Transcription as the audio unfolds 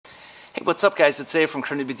What's up, guys? It's Dave from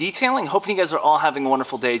CarNewba Detailing. Hoping you guys are all having a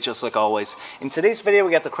wonderful day just like always. In today's video,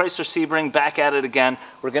 we got the Chrysler Sebring back at it again.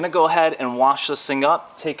 We're going to go ahead and wash this thing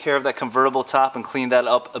up, take care of that convertible top and clean that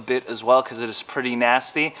up a bit as well because it is pretty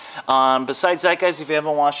nasty. Besides that, guys, if you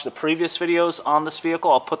haven't watched the previous videos on this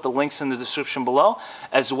vehicle, I'll put the links in the description below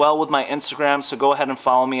as well with my Instagram, so go ahead and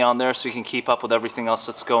follow me on there so you can keep up with everything else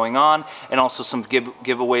that's going on and also some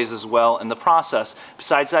giveaways as well in the process.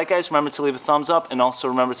 Besides that, guys, remember to leave a thumbs up and also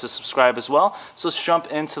remember to subscribe as well. So let's jump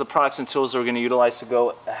into the products and tools that we're going to utilize to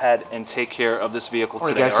go ahead and take care of this vehicle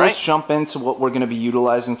today. Alright, guys, so let's jump into what we're going to be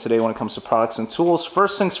utilizing today when it comes to products and tools.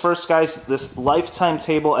 First things first, guys, this lifetime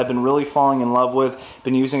table I've been really falling in love with.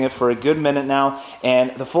 Been using it for a good minute now,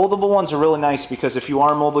 and the foldable ones are really nice because if you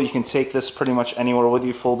are mobile, you can take this pretty much anywhere with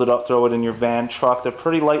you, fold it up, throw it in your van, truck. They're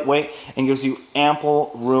pretty lightweight and gives you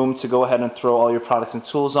ample room to go ahead and throw all your products and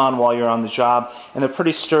tools on while you're on the job, and they're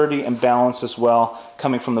pretty sturdy and balanced as well,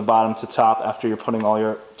 coming from the bottom to top after you're putting all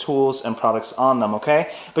your tools and products on them,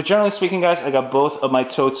 okay? But generally speaking, guys, I got both of my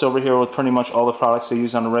totes over here with pretty much all the products I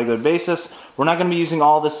use on a regular basis. We're not going to be using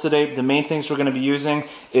all this today. The main things we're going to be using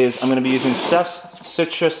is I'm going to be using Steph's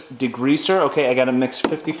Citrus Degreaser, okay? I got to mix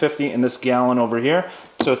 50-50 in this gallon over here,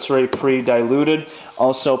 so it's already pre-diluted.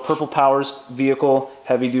 Also, Purple Power's Vehicle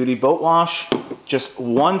Heavy Duty Boat Wash. Just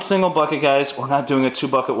one single bucket, guys. We're not doing a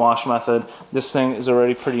 2-bucket wash method. This thing is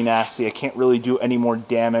already pretty nasty. I can't really do any more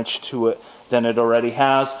damage to it than it already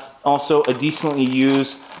has. Also, a decently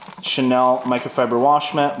used Chanel microfiber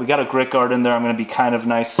wash mat. We got a grit guard in there. I'm going to be kind of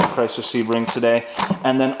nice to Chrysler Sebring today.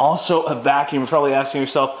 And then also a vacuum. You're probably asking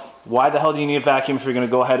yourself, why the hell do you need a vacuum if you're going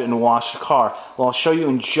to go ahead and wash the car? Well, I'll show you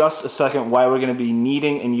in just a second why we're going to be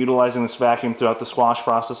needing and utilizing this vacuum throughout this wash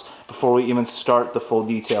process before we even start the full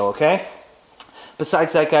detail, okay?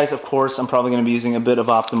 Besides that, guys, of course, I'm probably going to be using a bit of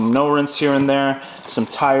Optimum No Rinse here and there, some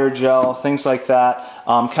tire gel, things like that.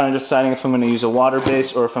 Kind of deciding if I'm going to use a water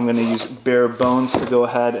base or if I'm going to use bare bones to go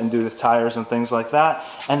ahead and do the tires and things like that.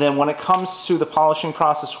 And then when it comes to the polishing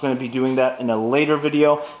process, we're going to be doing that in a later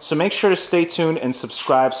video. So make sure to stay tuned and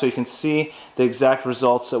subscribe so you can see the exact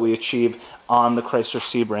results that we achieve on the Chrysler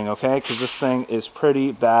Sebring, okay? Because this thing is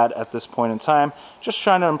pretty bad at this point in time. Just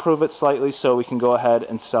trying to improve it slightly so we can go ahead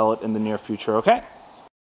and sell it in the near future, okay?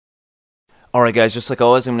 Alright, guys, just like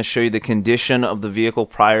always, I'm going to show you the condition of the vehicle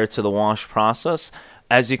prior to the wash process.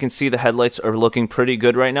 As you can see, the headlights are looking pretty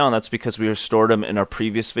good right now, and that's because we restored them in our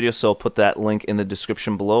previous video, so I'll put that link in the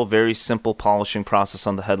description below. Very simple polishing process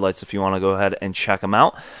on the headlights if you want to go ahead and check them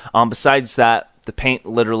out. Besides that, the paint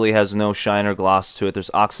literally has no shine or gloss to it.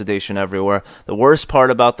 There's oxidation everywhere. The worst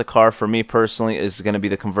part about the car for me personally is going to be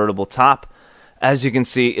the convertible top. As you can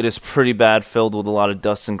see, it is pretty bad, filled with a lot of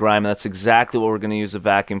dust and grime, and that's exactly what we're going to use a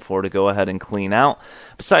vacuum for, to go ahead and clean out.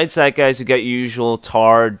 Besides that, guys, you got your usual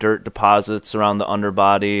tar, dirt deposits around the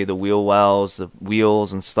underbody, the wheel wells, the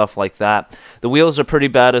wheels, and stuff like that. The wheels are pretty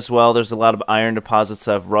bad as well. There's a lot of iron deposits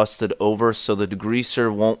that have rusted over, so the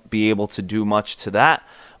degreaser won't be able to do much to that.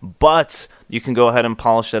 But you can go ahead and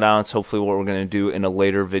polish it out. It's hopefully what we're going to do in a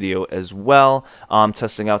later video as well.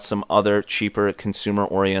 Testing out some other cheaper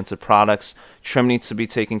consumer-oriented products. Trim needs to be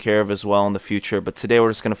taken care of as well in the future. But today we're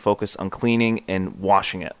just going to focus on cleaning and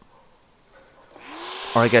washing it.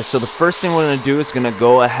 Alright, guys, so the first thing we're going to do is going to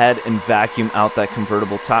go ahead and vacuum out that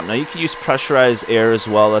convertible top. Now, you can use pressurized air as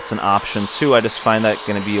well. That's an option too. I just find that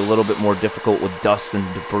going to be a little bit more difficult with dust and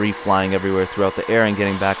debris flying everywhere throughout the air and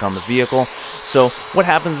getting back on the vehicle. So what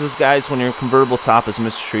happens is, guys, when your convertible top is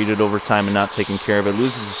mistreated over time and not taken care of, it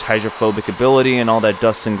loses its hydrophobic ability, and all that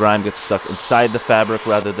dust and grime gets stuck inside the fabric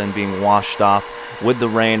rather than being washed off with the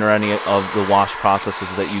rain or any of the wash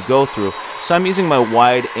processes that you go through. So I'm using my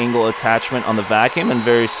wide angle attachment on the vacuum and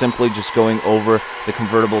very simply just going over the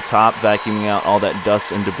convertible top, vacuuming out all that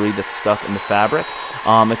dust and debris that's stuck in the fabric.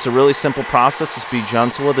 It's a really simple process. Just be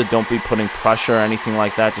gentle with it. Don't be putting pressure or anything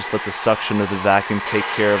like that. Just let the suction of the vacuum take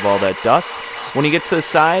care of all that dust. When you get to the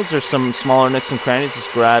sides or some smaller nicks and crannies, just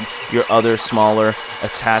grab your other smaller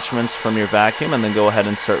attachments from your vacuum and then go ahead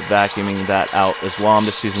and start vacuuming that out as well. I'm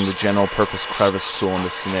just using the general purpose crevice tool in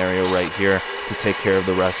this scenario right here to take care of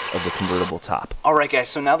the rest of the convertible top. Alright, guys,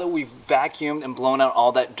 so now that we've vacuumed and blown out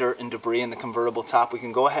all that dirt and debris in the convertible top, we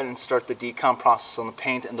can go ahead and start the decom process on the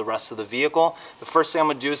paint and the rest of the vehicle. The first thing I'm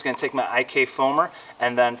going to do is going to take my IK foamer,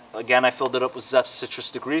 and then again I filled it up with Steph's Citrus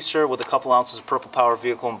Degreaser with a couple ounces of Purple Power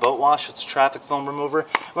Vehicle and Boat Wash. It's a traffic foam remover.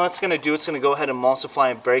 What it's going to do, it's going to go ahead and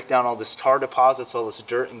emulsify and break down all this tar deposits, all this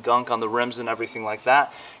dirt and gunk on the rims and everything like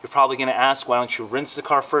that. You're probably going to ask, why don't you rinse the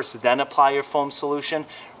car first, then apply your foam solution?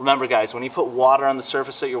 Remember guys, when you put water on the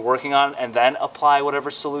surface that you're working on and then apply whatever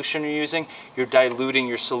solution you're using, you're diluting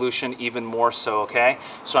your solution even more so, okay?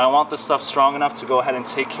 So I want this stuff strong enough to go ahead and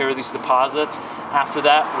take care of these deposits. After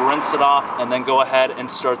that, rinse it off and then go ahead and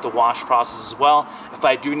start the wash process as well. If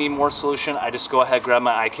I do need more solution, I just go ahead, grab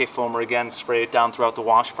my IK foamer again, spray it down throughout the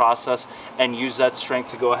wash process, and use that strength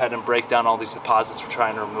to go ahead and break down all these deposits we're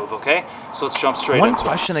trying to remove, okay? So let's jump straight into it. One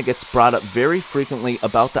question that gets brought up very frequently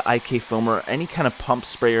about the IK foamer or any kind of pump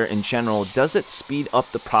sprayer in general, does it speed up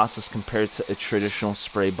the process compared to a traditional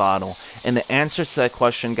spray bottle? And the answer to that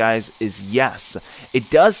question, guys, is yes. It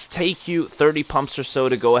does take you 30 pumps or so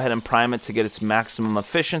to go ahead and prime it to get its maximum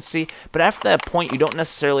efficiency, but after that point, you don't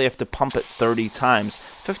necessarily have to pump it 30 times.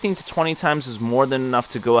 15 to 20 times is more than enough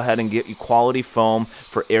to go ahead and get you quality foam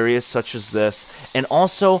for areas such as this. And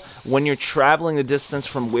also, when you're traveling the distance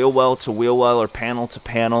from wheel well to wheel well or panel to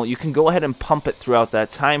panel, you can go ahead and pump it throughout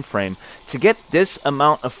that time frame. To get this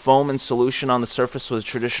amount of foam and solution on the surface with a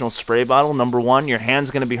traditional spray bottle, number one, your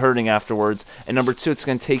hand's going to be hurting afterwards, and number two, it's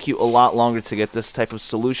going to take you a lot longer to get this type of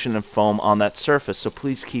solution and foam on that surface, so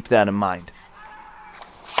please keep that in mind.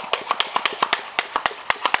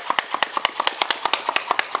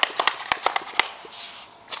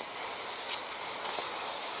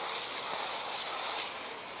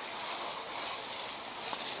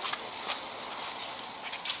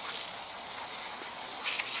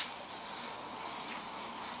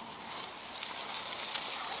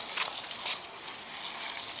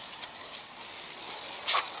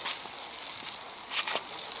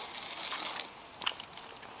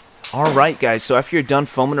 Alright guys, so after you're done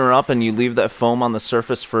foaming her up and you leave that foam on the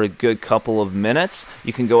surface for a good couple of minutes,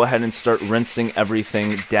 you can go ahead and start rinsing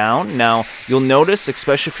everything down. Now, you'll notice,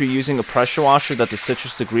 especially if you're using a pressure washer, that the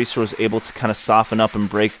citrus degreaser was able to kind of soften up and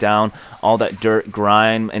break down all that dirt,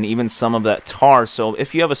 grime, and even some of that tar. So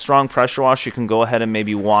if you have a strong pressure washer, you can go ahead and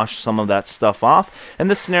maybe wash some of that stuff off. In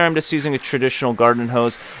this scenario, I'm just using a traditional garden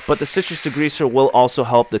hose, but the citrus degreaser will also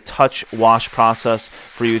help the touch wash process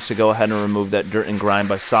for you to go ahead and remove that dirt and grime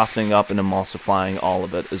by softening up and emulsifying all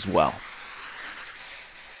of it as well.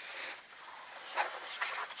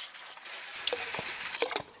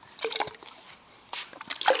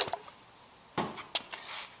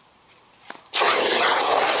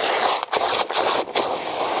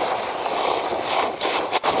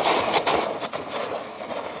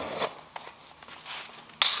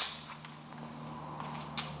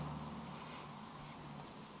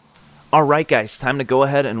 Alright guys, time to go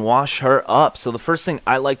ahead and wash her up. So the first thing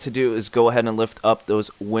I like to do is go ahead and lift up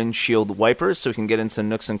those windshield wipers so we can get into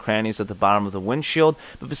nooks and crannies at the bottom of the windshield.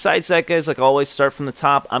 But besides that guys, like always, start from the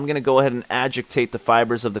top. I'm going to go ahead and agitate the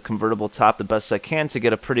fibers of the convertible top the best I can to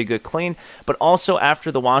get a pretty good clean. But also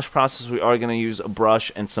after the wash process, we are going to use a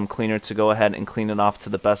brush and some cleaner to go ahead and clean it off to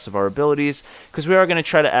the best of our abilities, because we are going to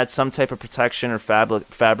try to add some type of protection or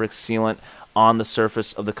fabric sealant on the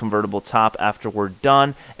surface of the convertible top after we're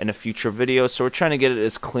done in a future video. So we're trying to get it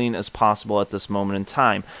as clean as possible at this moment in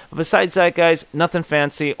time. But besides that guys, nothing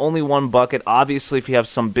fancy, only one bucket. Obviously if you have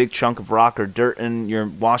some big chunk of rock or dirt in your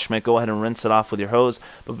wash mitt, go ahead and rinse it off with your hose.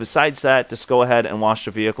 But besides that, just go ahead and wash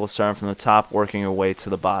the vehicle starting from the top, working your way to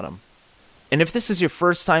the bottom. And if this is your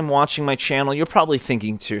first time watching my channel, you're probably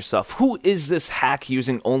thinking to yourself, who is this hack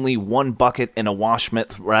using only one bucket and a wash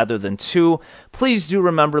mitt rather than two? Please do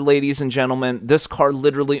remember, ladies and gentlemen, this car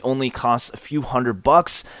literally only costs a few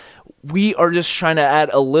 $100. We are just trying to add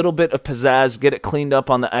a little bit of pizzazz, get it cleaned up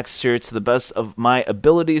on the exterior to the best of my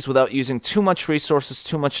abilities without using too much resources,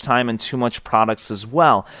 too much time, and too much products as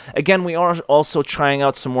well. Again, we are also trying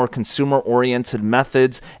out some more consumer-oriented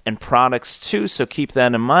methods and products too, so keep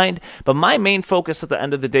that in mind. But my main focus at the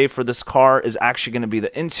end of the day for this car is actually going to be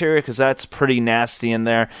the interior, because that's pretty nasty in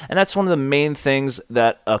there, and that's one of the main things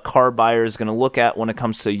that a car buyer is going to look at when it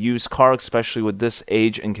comes to a used car, especially with this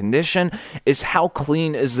age and condition, is how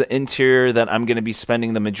clean is the interior that I'm going to be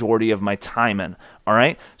spending the majority of my time in.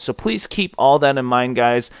 Alright, so please keep all that in mind,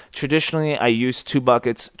 guys. Traditionally, I use 2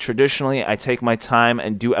 buckets. Traditionally, I take my time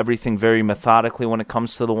and do everything very methodically when it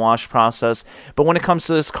comes to the wash process. But when it comes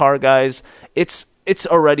to this car, guys, it's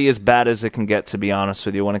already as bad as it can get, to be honest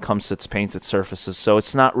with you, when it comes to its painted surfaces. So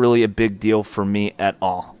it's not really a big deal for me at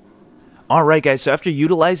all. Alright guys, so after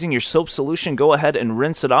utilizing your soap solution, go ahead and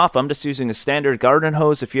rinse it off. I'm just using a standard garden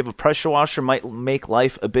hose. If you have a pressure washer, might make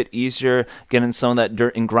life a bit easier getting some of that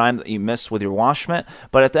dirt and grime that you missed with your wash mitt.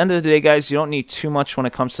 But at the end of the day, guys, you don't need too much when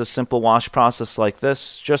it comes to a simple wash process like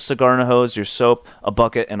this. Just a garden hose, your soap, a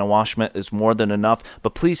bucket, and a wash mitt is more than enough.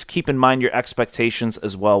 But please keep in mind your expectations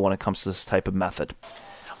as well when it comes to this type of method.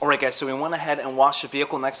 Alright guys, so we went ahead and washed the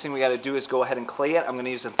vehicle. Next thing we got to do is go ahead and clay it. I'm going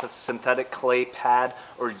to use a synthetic clay pad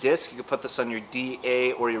or disc. You can put this on your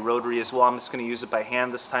DA or your rotary as well. I'm just going to use it by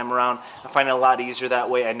hand this time around. I find it a lot easier that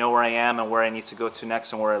way. I know where I am and where I need to go to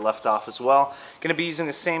next and where I left off as well. Going to be using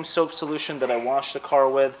the same soap solution that I washed the car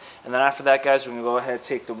with. And then after that guys, we're going to go ahead and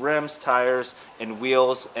take the rims, tires, and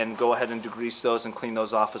wheels and go ahead and degrease those and clean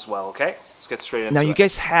those off as well, okay? Let's get straight into it. Now you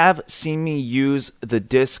guys have seen me use the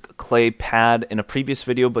disc clay pad in a previous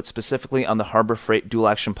video, but specifically on the Harbor Freight dual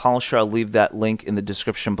action polisher. I'll leave that link in the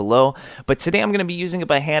description below. But today I'm going to be using it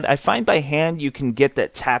by hand. I find by hand you can get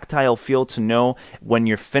that tactile feel to know when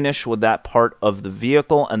you're finished with that part of the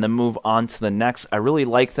vehicle and then move on to the next. I really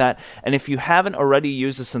like that. And if you haven't already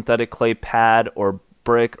used a synthetic clay pad or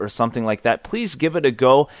brick or something like that, please give it a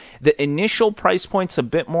go. The initial price point's a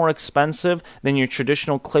bit more expensive than your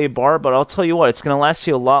traditional clay bar, but I'll tell you what, it's going to last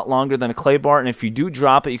you a lot longer than a clay bar, and if you do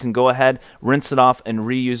drop it, you can go ahead, rinse it off, and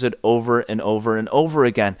reuse it over and over and over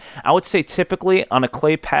again. I would say typically on a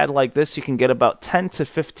clay pad like this, you can get about 10 to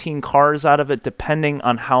 15 cars out of it, depending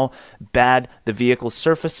on how bad the vehicle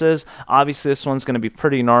surface is. Obviously, this one's going to be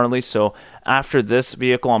pretty gnarly, so after this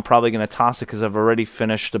vehicle, I'm probably going to toss it because I've already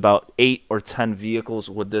finished about 8 or 10 vehicles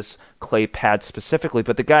with this clay pad specifically.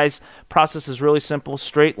 But the guys' process is really simple.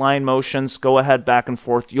 Straight line motions, go ahead back and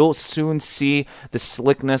forth. You'll soon see the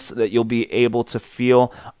slickness that you'll be able to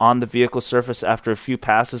feel on the vehicle surface after a few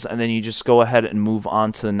passes, and then you just go ahead and move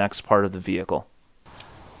on to the next part of the vehicle.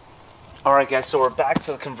 Alright guys, so we're back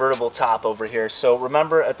to the convertible top over here. So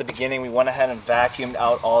remember at the beginning we went ahead and vacuumed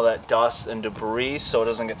out all that dust and debris so it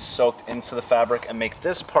doesn't get soaked into the fabric and make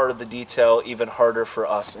this part of the detail even harder for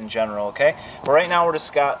us in general, okay? But right now we're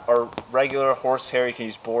just got our regular horsehair, you can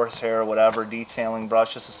use boar's hair or whatever, detailing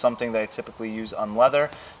brush. This is something that I typically use on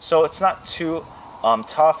leather. So it's not too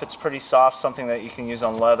tough, it's pretty soft, something that you can use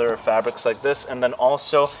on leather or fabrics like this. And then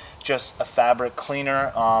also just a fabric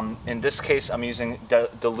cleaner. In this case, I'm using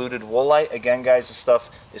diluted woolite. Again, guys, this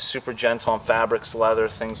stuff is super gentle on fabrics, leather,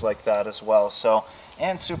 things like that as well. So,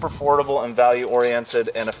 and super affordable and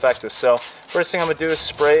value-oriented and effective. So, first thing I'm going to do is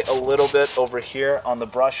spray a little bit over here on the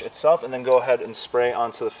brush itself, and then go ahead and spray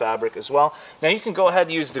onto the fabric as well. Now, you can go ahead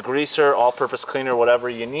and use degreaser, all-purpose cleaner, whatever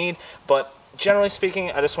you need, but generally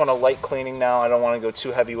speaking, I just want a light cleaning now. I don't want to go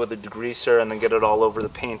too heavy with the degreaser and then get it all over the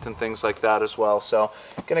paint and things like that as well. So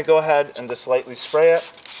I'm going to go ahead and just lightly spray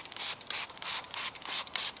it.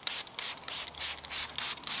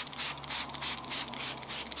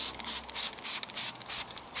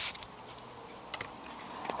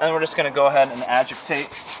 And we're just going to go ahead and agitate.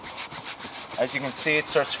 As you can see, it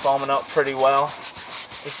starts foaming up pretty well.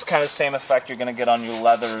 This is kind of the same effect you're going to get on your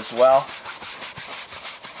leather as well.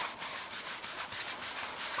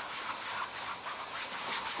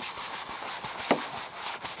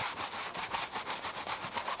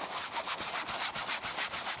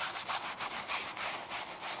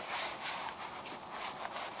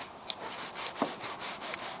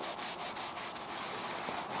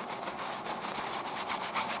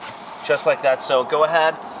 Just like that. So go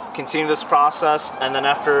ahead, continue this process, and then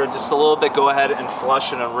after just a little bit, go ahead and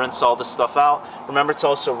flush it and rinse all this stuff out. Remember to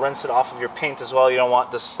also rinse it off of your paint as well. You don't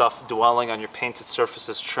want this stuff dwelling on your painted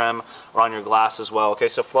surfaces, trim, or on your glass as well. Okay,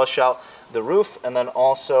 so flush out the roof and then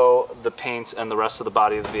also the paint and the rest of the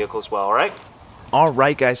body of the vehicle as well, all right?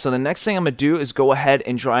 Alright guys, so the next thing I'm going to do is go ahead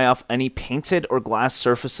and dry off any painted or glass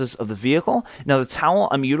surfaces of the vehicle. Now the towel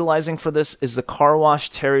I'm utilizing for this is the Car Wash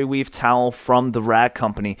Terry Weave towel from the Rag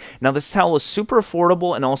Company. Now this towel is super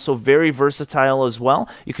affordable and also very versatile as well.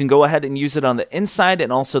 You can go ahead and use it on the inside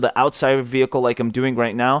and also the outside of the vehicle like I'm doing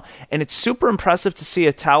right now. And it's super impressive to see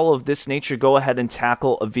a towel of this nature go ahead and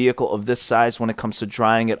tackle a vehicle of this size when it comes to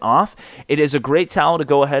drying it off. It is a great towel to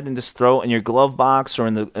go ahead and just throw in your glove box or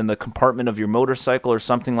in the compartment of your motorcycle or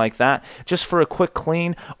something like that, just for a quick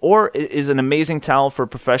clean. Or it is an amazing towel for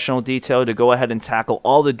professional detail to go ahead and tackle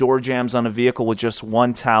all the door jams on a vehicle with just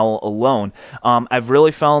one towel alone. I've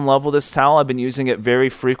really fell in love with this towel. I've been using it very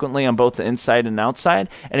frequently on both the inside and outside.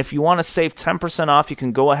 And if you want to save 10% off, you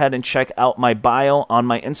can go ahead and check out my bio on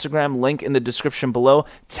my Instagram, link in the description below,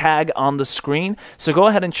 tag on the screen. So go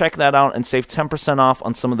ahead and check that out and save 10% off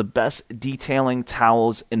on some of the best detailing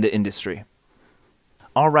towels in the industry.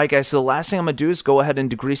 Alright guys, so the last thing I'm going to do is go ahead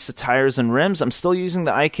and degrease the tires and rims. I'm still using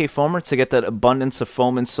the IK foamer to get that abundance of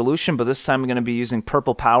foam in solution, but this time I'm going to be using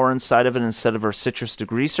Purple Power inside of it instead of our citrus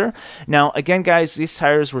degreaser. Now again guys, these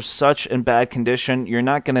tires were such in bad condition, you're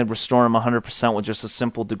not going to restore them 100% with just a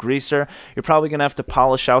simple degreaser. You're probably going to have to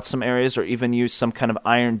polish out some areas or even use some kind of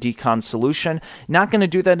iron decon solution. Not going to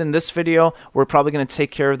do that in this video. We're probably going to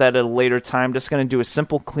take care of that at a later time. Just going to do a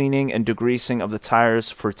simple cleaning and degreasing of the tires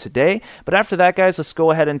for today. But after that guys, let's go go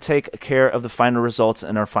ahead and take care of the final results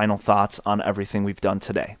and our final thoughts on everything we've done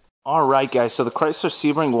today. Alright guys, so the Chrysler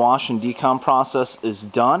Sebring wash and decon process is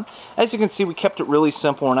done. As you can see, we kept it really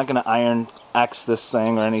simple. We're not going to iron X this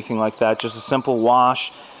thing or anything like that. Just a simple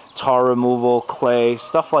wash, tar removal, clay,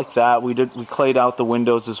 stuff like that. We clayed out the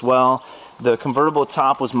windows as well. The convertible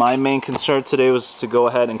top was my main concern today, was to go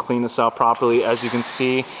ahead and clean this out properly. As you can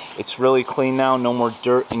see, it's really clean now, no more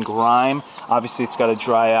dirt and grime. Obviously, it's got to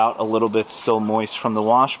dry out a little bit, still moist from the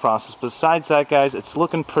wash process. Besides that, guys, it's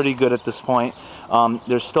looking pretty good at this point.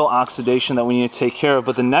 There's still oxidation that we need to take care of,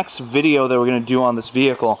 but the next video that we're going to do on this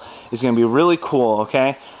vehicle is going to be really cool,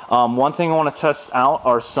 okay? One thing I want to test out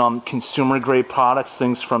are some consumer grade products,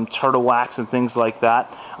 things from Turtle Wax and things like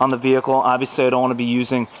that on the vehicle. Obviously, I don't want to be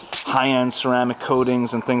using high-end ceramic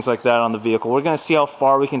coatings and things like that on the vehicle. We're going to see how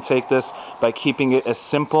far we can take this by keeping it as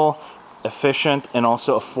simple, efficient, and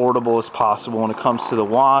also affordable as possible when it comes to the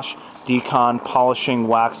wash, decon, polishing,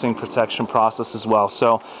 waxing, protection process as well.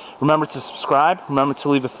 So remember to subscribe, remember to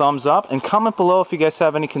leave a thumbs up, and comment below if you guys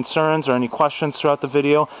have any concerns or any questions throughout the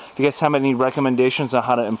video. If you guys have any recommendations on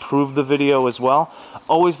how to improve the video as well.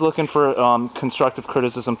 Always looking for constructive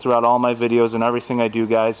criticism throughout all my videos and everything I do,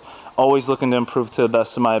 guys. Always looking to improve to the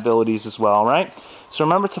best of my abilities as well, right? So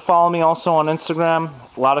remember to follow me also on Instagram.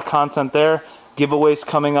 A lot of content there. Giveaways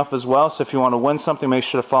coming up as well, so if you want to win something, make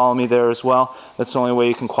sure to follow me there as well. That's the only way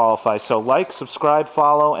you can qualify. So like, subscribe,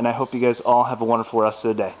 follow, and I hope you guys all have a wonderful rest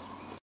of the day.